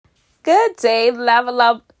Good day, Level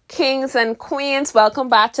Up Kings and Queens. Welcome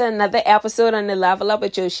back to another episode on the Level Up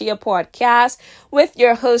with Joshia podcast with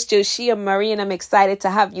your host, Joshia Murray, and I'm excited to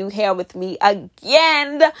have you here with me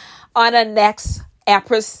again on the next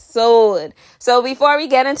episode. So before we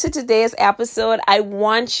get into today's episode, I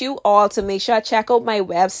want you all to make sure to check out my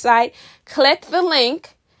website. Click the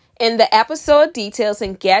link in the episode details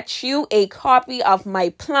and get you a copy of my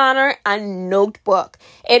planner and notebook.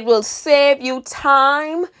 It will save you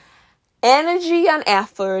time, energy, and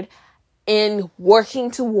effort in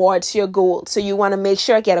working towards your goal. So you want to make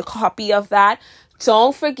sure to get a copy of that.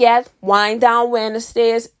 Don't forget, Wind Down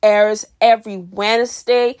Wednesdays airs every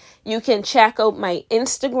Wednesday. You can check out my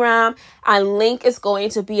Instagram, and link is going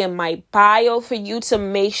to be in my bio for you to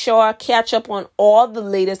make sure catch up on all the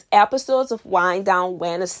latest episodes of Wind Down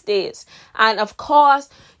Wednesdays. And of course,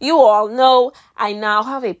 you all know I now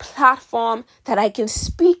have a platform that I can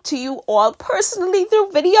speak to you all personally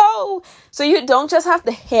through video. So you don't just have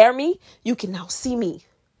to hear me, you can now see me.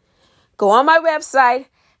 Go on my website,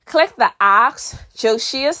 click the Ask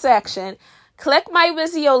Joshia section, click my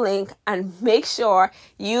Vizio link, and make sure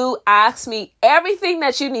you ask me everything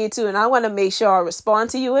that you need to. And I want to make sure I respond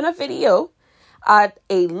to you in a video at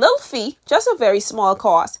a little fee, just a very small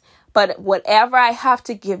cost. But whatever I have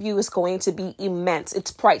to give you is going to be immense.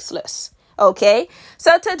 It's priceless. Okay?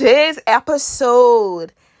 So today's episode,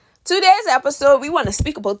 we want to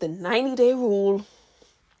speak about the 90-day rule.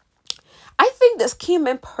 I think this came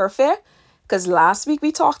in perfect because last week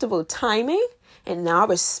we talked about timing, and now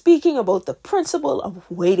we're speaking about the principle of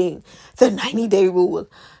waiting, the 90-day rule.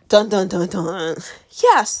 Dun, dun, dun, dun.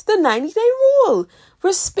 Yes, the 90-day rule.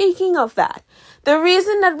 We're speaking of that. The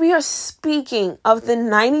reason that we are speaking of the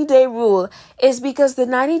 90-day rule is because the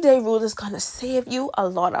 90-day rule is going to save you a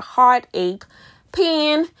lot of heartache,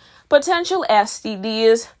 pain, potential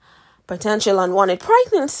STDs, potential unwanted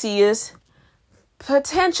pregnancies,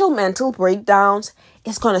 potential mental breakdowns.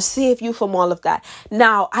 It's going to save you from all of that.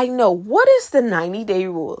 Now, I know, what is the 90-day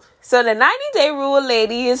rule? So the 90-day rule,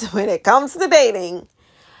 ladies, when it comes to dating,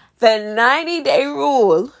 the 90-day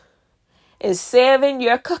rule is saving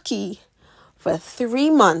your cookie for 3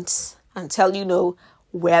 months until you know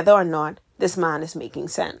whether or not this man is making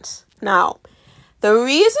sense. Now, the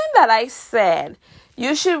reason that I said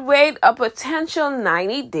you should wait a potential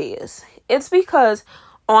 90 days, it's because,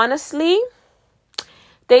 honestly,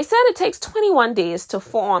 they said it takes 21 days to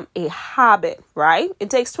form a habit, right? It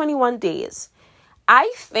takes 21 days.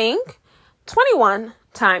 I think 21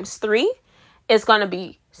 times 3 is going to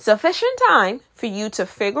be sufficient time for you to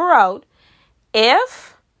figure out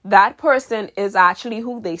if that person is actually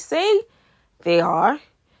who they say they are,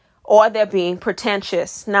 or they're being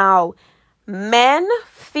pretentious. Now, men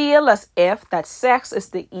feel as if that sex is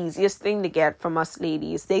the easiest thing to get from us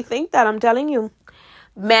ladies. They think that, I'm telling you.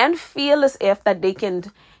 Men feel as if that they can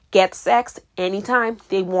get sex anytime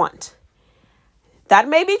they want. That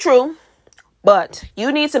may be true, but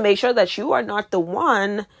you need to make sure that you are not the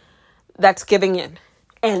one that's giving in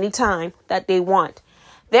anytime that they want.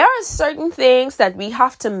 There are certain things that we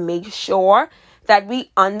have to make sure that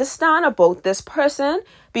we understand about this person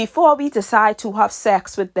before we decide to have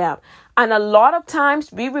sex with them. And a lot of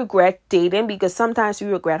times we regret dating because sometimes we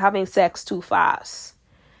regret having sex too fast.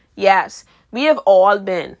 Yes, we have all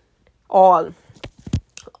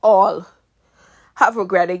have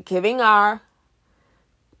regretted giving our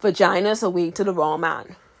vaginas away to the wrong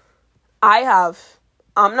man. I have.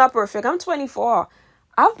 I'm not perfect. I'm 24.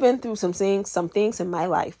 I've been through some things in my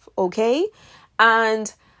life, okay?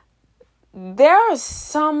 And there are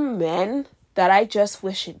some men that I just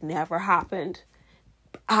wish it never happened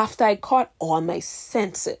after I caught all my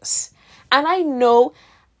senses. And I know,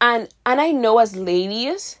 and I know as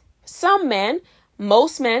ladies,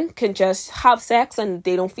 most men can just have sex and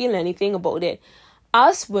they don't feel anything about it.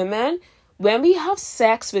 Us women, when we have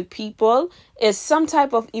sex with people, it's some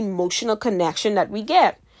type of emotional connection that we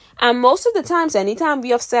get. And most of the times, anytime we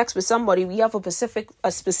have sex with somebody, we have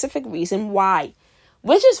a specific reason why,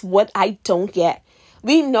 which is what I don't get.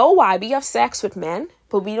 We know why we have sex with men,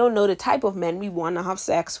 but we don't know the type of men we want to have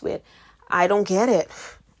sex with. I don't get it.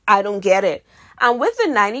 And with the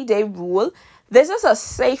 90-day rule, this is a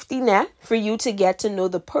safety net for you to get to know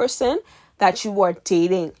the person that you are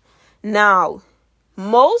dating. Now,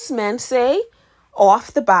 most men say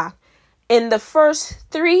off the bat, in the first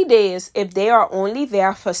 3 days, if they are only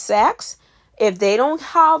there for sex, if they don't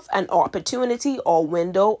have an opportunity or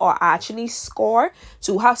window or actually score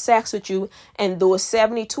to have sex with you in those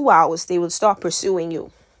 72 hours, they will start pursuing you.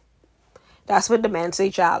 That's what the men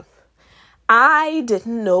say, child. I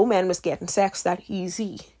didn't know men was getting sex that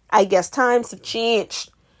easy. I guess times have changed.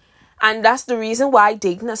 And that's the reason why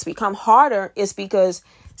dating has become harder, is because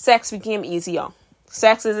sex became easier.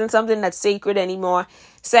 Sex isn't something that's sacred anymore.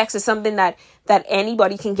 Sex is something that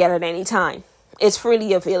anybody can get at any time. It's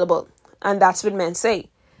freely available. And that's what men say.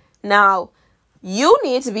 Now, you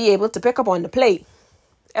need to be able to pick up on the play,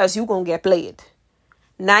 else you gonna get played.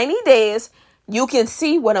 90 days, you can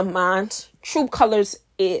see what a man's true colors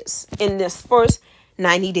is in this first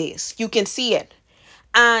 90 days. You can see it.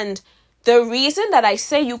 And the reason that I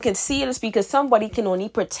say you can see it is because somebody can only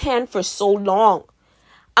pretend for so long.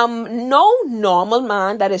 No normal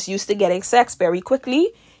man that is used to getting sex very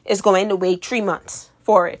quickly is going to wait 3 months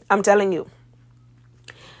for it. I'm telling you.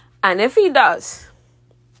 And if he does,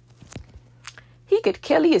 he could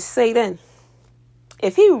kill his Satan.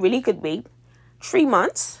 If he really could wait 3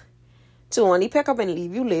 months to only pick up and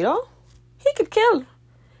leave you later, he could kill.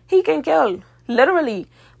 He can kill, literally.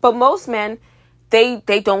 But most men, they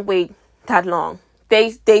don't wait that long.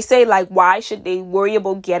 They say, like, why should they worry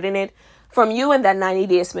about getting it from you in that 90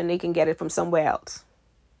 days when they can get it from somewhere else?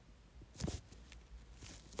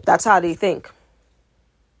 That's how they think.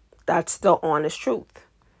 That's the honest truth.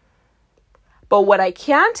 But what I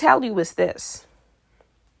can tell you is this.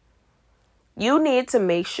 You need to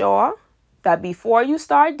make sure that before you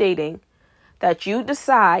start dating, that you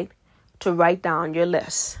decide to write down your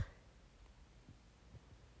list.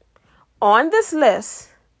 On this list,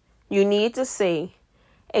 you need to say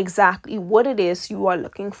exactly what it is you are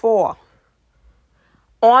looking for.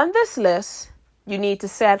 On this list, you need to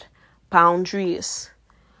set boundaries.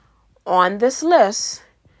 On this list,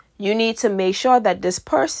 you need to make sure that this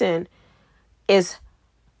person is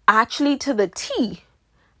actually to the T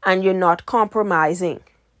and you're not compromising.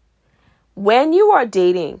 When you are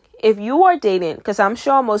dating, if you are dating, because I'm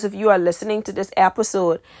sure most of you are listening to this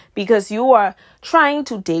episode because you are trying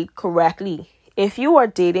to date correctly. If you are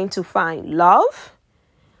dating to find love,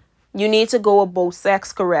 you need to go about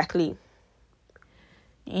sex correctly.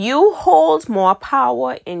 You hold more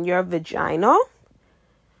power in your vagina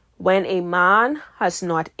when a man has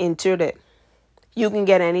not entered it. You can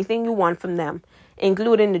get anything you want from them,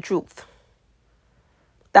 including the truth.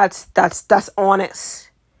 That's honest.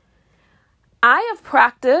 I have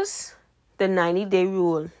practiced the 90-day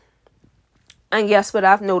rule. And guess what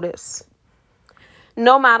I've noticed?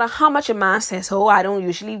 No matter how much a man says, oh, I don't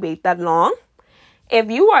usually wait that long.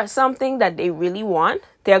 If you are something that they really want,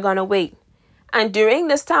 they're going to wait. And during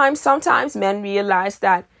this time, sometimes men realize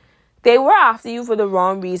that they were after you for the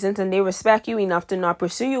wrong reasons and they respect you enough to not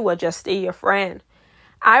pursue you or just stay your friend.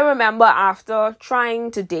 I remember after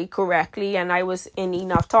trying to date correctly and I was in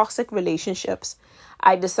enough toxic relationships,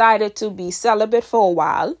 I decided to be celibate for a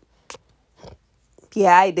while.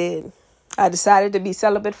 Yeah, I did. I decided to be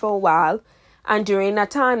celibate for a while. And during that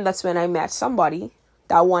time, that's when I met somebody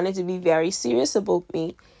that wanted to be very serious about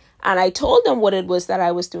me. And I told them what it was that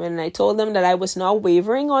I was doing. And I told them that I was not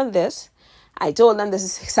wavering on this. I told them this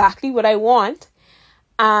is exactly what I want.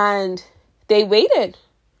 And they waited.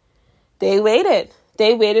 They waited.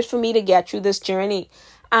 They waited for me to get through this journey.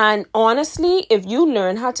 And honestly, if you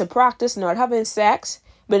learn how to practice not having sex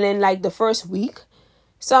within like the first week,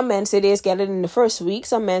 some men say they get it in the first week.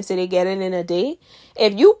 Some men say they get it in a day.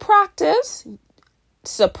 If you practice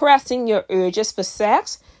suppressing your urges for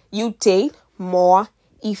sex, you date more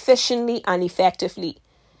efficiently and effectively.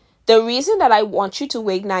 The reason that I want you to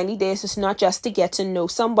wait 90 days is not just to get to know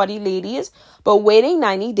somebody, ladies, but waiting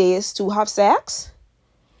 90 days to have sex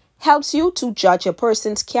helps you to judge a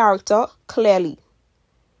person's character clearly.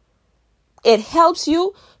 It helps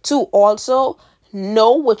you to also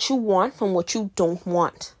know what you want from what you don't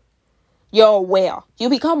want. You're aware. You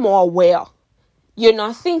become more aware. You're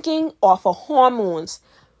not thinking off of hormones,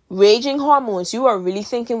 raging hormones. You are really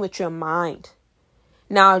thinking with your mind.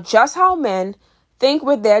 Now, just how men think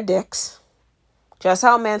with their dicks, just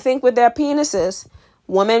how men think with their penises,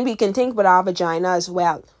 women, we can think with our vagina as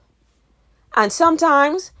well. And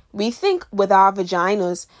sometimes we think with our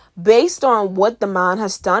vaginas based on what the man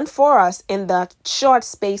has done for us in that short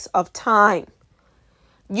space of time.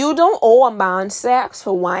 You don't owe a man sex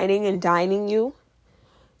for whining and dining you.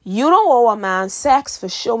 You don't owe a man sex for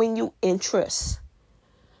showing you interest.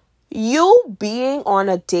 You being on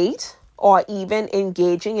a date or even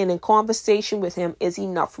engaging in a conversation with him is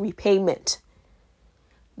enough repayment.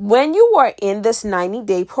 When you are in this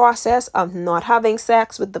 90-day process of not having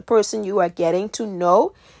sex with the person you are getting to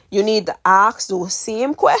know, you need to ask those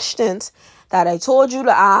same questions that I told you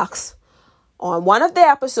to ask on one of the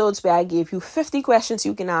episodes where I gave you 50 questions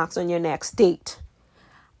you can ask on your next date.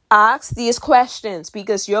 Ask these questions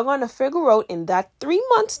because you're going to figure out in that 3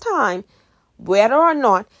 months' time whether or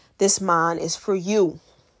not this man is for you.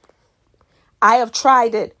 I have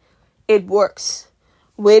tried it. it works.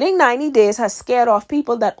 Waiting 90 days has scared off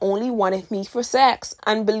people that only wanted me for sex.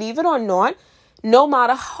 And believe it or not, no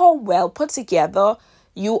matter how well put together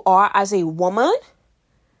you are as a woman,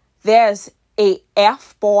 there's a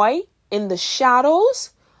F-boy in the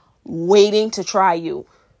shadows waiting to try you.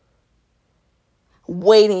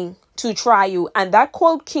 Waiting to try you. And that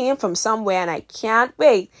quote came from somewhere, and I can't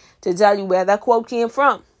wait to tell you where that quote came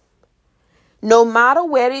from. No matter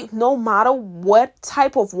what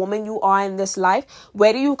type of woman you are in this life,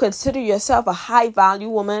 whether you consider yourself a high value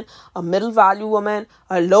woman, a middle value woman,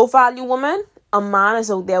 a low value woman, a man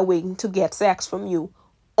is out there waiting to get sex from you.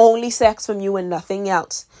 Only sex from you and nothing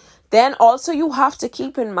else. Then also you have to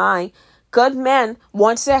keep in mind, good men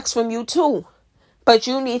want sex from you too. But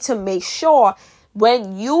you need to make sure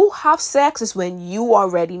when you have sex is when you are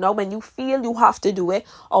ready, not when you feel you have to do it,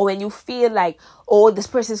 or when you feel like, oh, this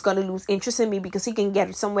person is going to lose interest in me because he can get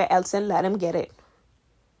it somewhere else, and let him get it.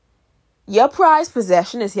 Your prized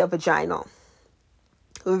possession is your vagina.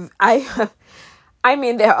 I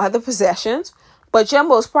mean, there are other possessions, but your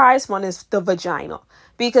most prized one is the vagina,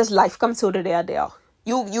 because life comes out of there.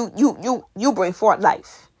 You bring forth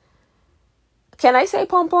life. Can I say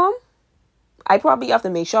pom pom? I probably have to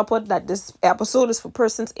make sure I put that this episode is for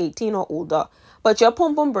persons 18 or older. But your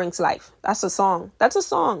pom pom brings life. That's a song. That's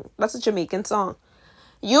a Jamaican song.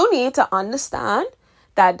 You need to understand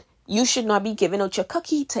that you should not be giving out your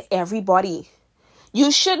cookie to everybody.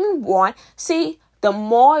 You shouldn't see, the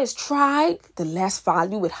more it's tried, the less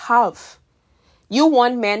value it have. You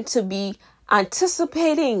want men to be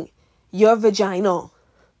anticipating your vagina.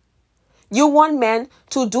 You want men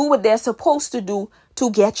to do what they're supposed to do to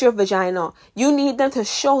get your vagina. You need them to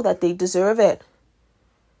show that they deserve it.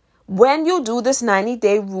 When you do this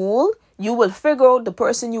 90-day rule, you will figure out the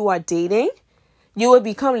person you are dating. You will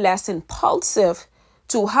become less impulsive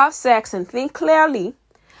to have sex and think clearly.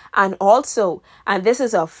 And also, and this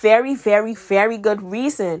is a very, very, very good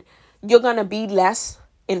reason, you're going to be less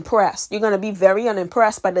impressed. You're going to be very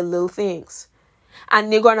unimpressed by the little things.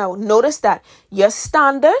 And you're going to notice that your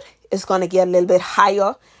standard is going to get a little bit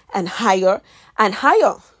higher and higher and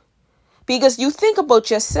higher. Because you think about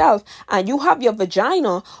yourself and you have your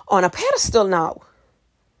vagina on a pedestal now.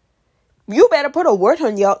 You better put a word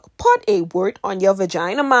on your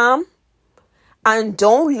vagina, mom. And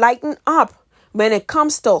don't lighten up when it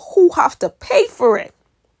comes to who have to pay for it.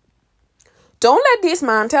 Don't let this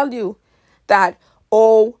man tell you that,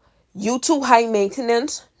 oh, you too high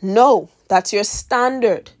maintenance. No, that's your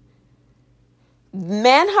standard.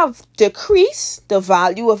 Men have decreased the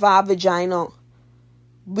value of our vagina.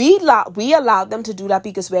 We allowed them to do that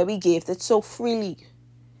because where we gave it so freely.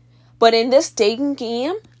 But in this dating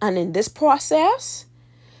game and in this process,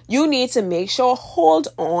 you need to make sure hold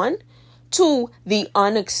on to the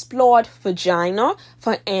unexplored vagina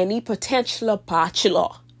for any potential bachelor.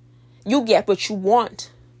 You get what you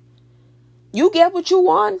want. You get what you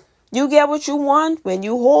want. You get what you want. When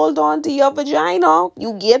you hold on to your vagina,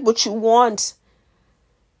 you get what you want.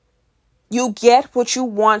 You get what you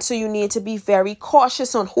want, so you need to be very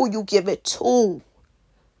cautious on who you give it to.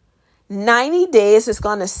 90 days is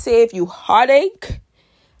going to save you heartache.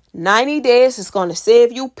 90 days is going to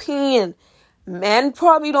save you pain. Men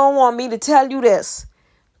probably don't want me to tell you this.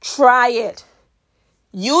 Try it.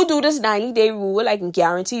 You do this 90-day rule, I can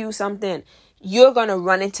guarantee you something. You're going to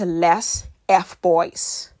run into less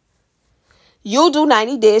F-boys. You do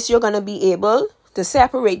 90 days, you're going to be able to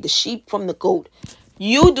separate the sheep from the goat.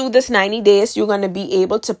 You do this 90 days, you're going to be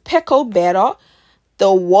able to pick out better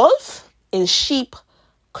the wolf in sheep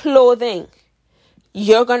clothing.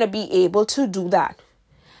 You're going to be able to do that.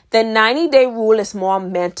 The 90-day rule is more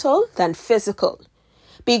mental than physical,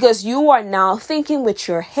 because you are now thinking with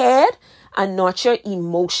your head and not your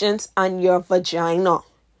emotions and your vagina.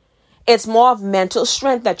 It's more of mental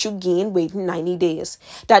strength that you gain waiting 90 days.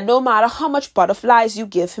 That no matter how much butterflies you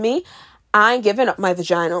give me, I ain't giving up my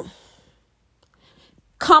vagina.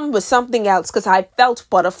 Come with something else, because I felt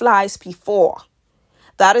butterflies before.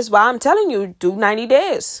 That is why I'm telling you, do 90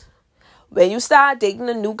 days. When you start dating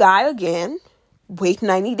a new guy again, wait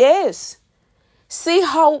 90 days. See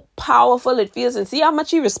how powerful it feels and see how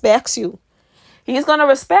much he respects you. He's going to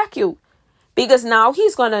respect you. Because now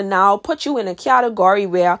he's going to put you in a category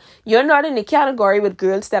where you're not in a category with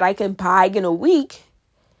girls that I can bag in a week.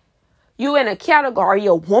 You're in a category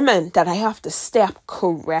of woman that I have to step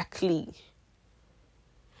correctly.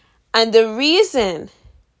 And the reason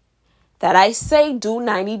that I say do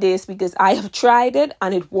 90 days, because I have tried it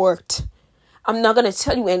and it worked. I'm not going to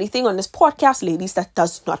tell you anything on this podcast, ladies, that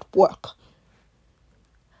does not work.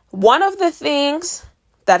 One of the things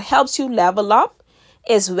that helps you level up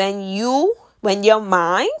is when your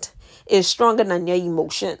mind is stronger than your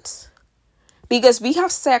emotions. Because we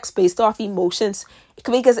have sex based off emotions.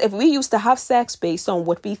 Because if we used to have sex based on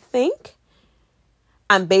what we think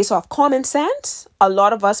and based off common sense, a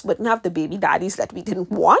lot of us wouldn't have the baby daddies that we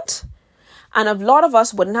didn't want. And a lot of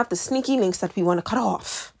us wouldn't have the sneaky links that we want to cut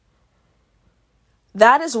off.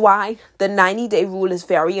 That is why the 90-day rule is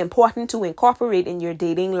very important to incorporate in your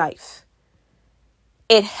dating life.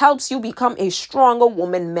 It helps you become a stronger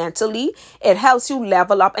woman mentally. It helps you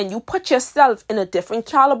level up and you put yourself in a different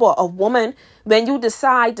caliber of woman when you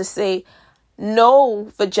decide to say,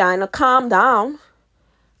 no, vagina, calm down.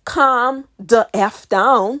 Calm the F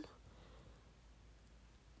down.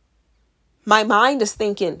 My mind is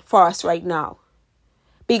thinking for us right now.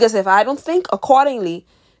 Because if I don't think accordingly,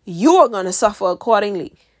 you are going to suffer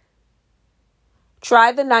accordingly.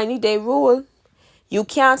 Try the 90-day rule. You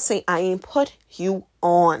can't say, I ain't put you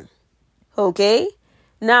on. Okay?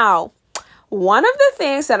 Now, one of the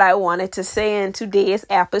things that I wanted to say in today's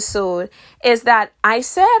episode is that I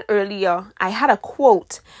said earlier, I had a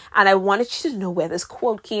quote, and I wanted you to know where this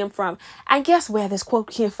quote came from. And guess where this quote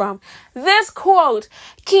came from? This quote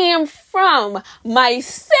came from my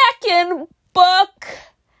second book.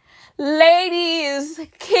 Ladies,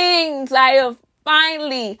 kings, I have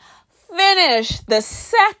finally finished the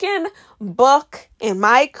second book in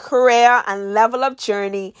my career and level up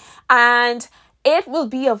journey, and it will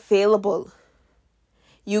be available.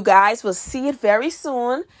 You guys will see it very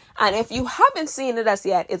soon, and if you haven't seen it as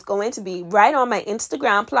yet, it's going to be right on my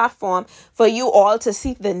Instagram platform for you all to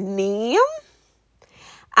see the name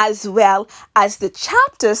as well as the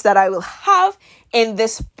chapters that I will have in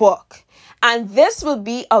this book. And this will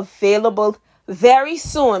be available very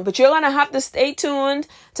soon, but you're going to have to stay tuned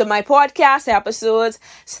to my podcast episodes,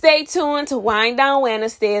 stay tuned to Wind Down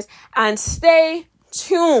Wednesdays, and stay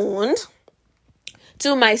tuned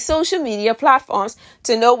to my social media platforms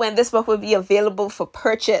to know when this book will be available for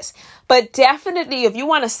purchase. But definitely, if you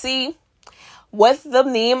want to see what the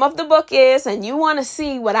name of the book is and you want to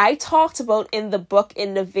see what I talked about in the book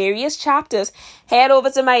in the various chapters, head over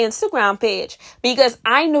to my Instagram page, because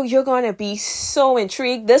I know you're going to be so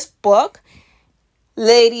intrigued. This book,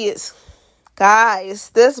 ladies, guys,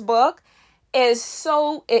 this book is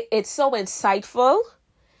it's so insightful,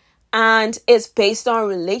 and it's based on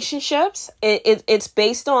relationships. It's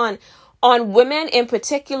based on women in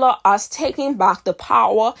particular, us taking back the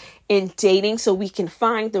power in dating so we can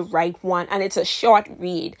find the right one. And it's a short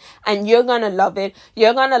read, and you're going to love it.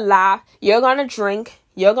 You're going to laugh. You're going to drink.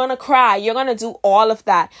 You're going to cry. You're going to do all of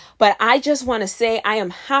that. But I just want to say I am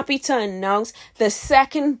happy to announce the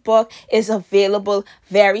second book is available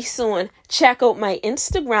very soon. Check out my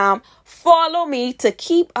Instagram. Follow me to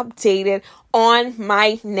keep updated on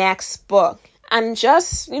my next book. And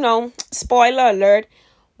just, spoiler alert,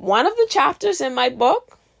 one of the chapters in my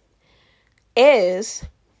book is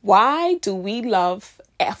why do we love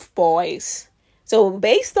F-boys? So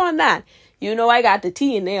based on that, I got the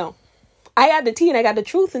tea in there. I got the tea and I got the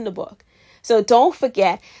truth in the book. So don't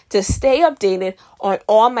forget to stay updated on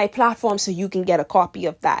all my platforms so you can get a copy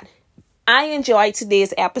of that. I enjoyed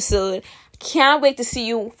today's episode. Can't wait to see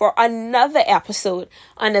you for another episode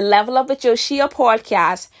on the Level Up with Joshia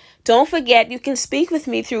podcast. Don't forget you can speak with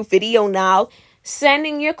me through video now.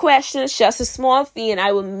 Sending your questions, just a small fee, and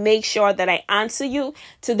I will make sure that I answer you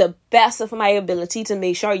to the best of my ability to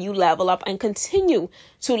make sure you level up and continue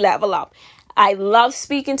to level up. I love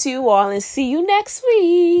speaking to you all, and see you next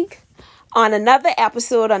week on another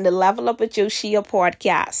episode on the Level Up with Joshia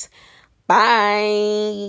podcast. Bye.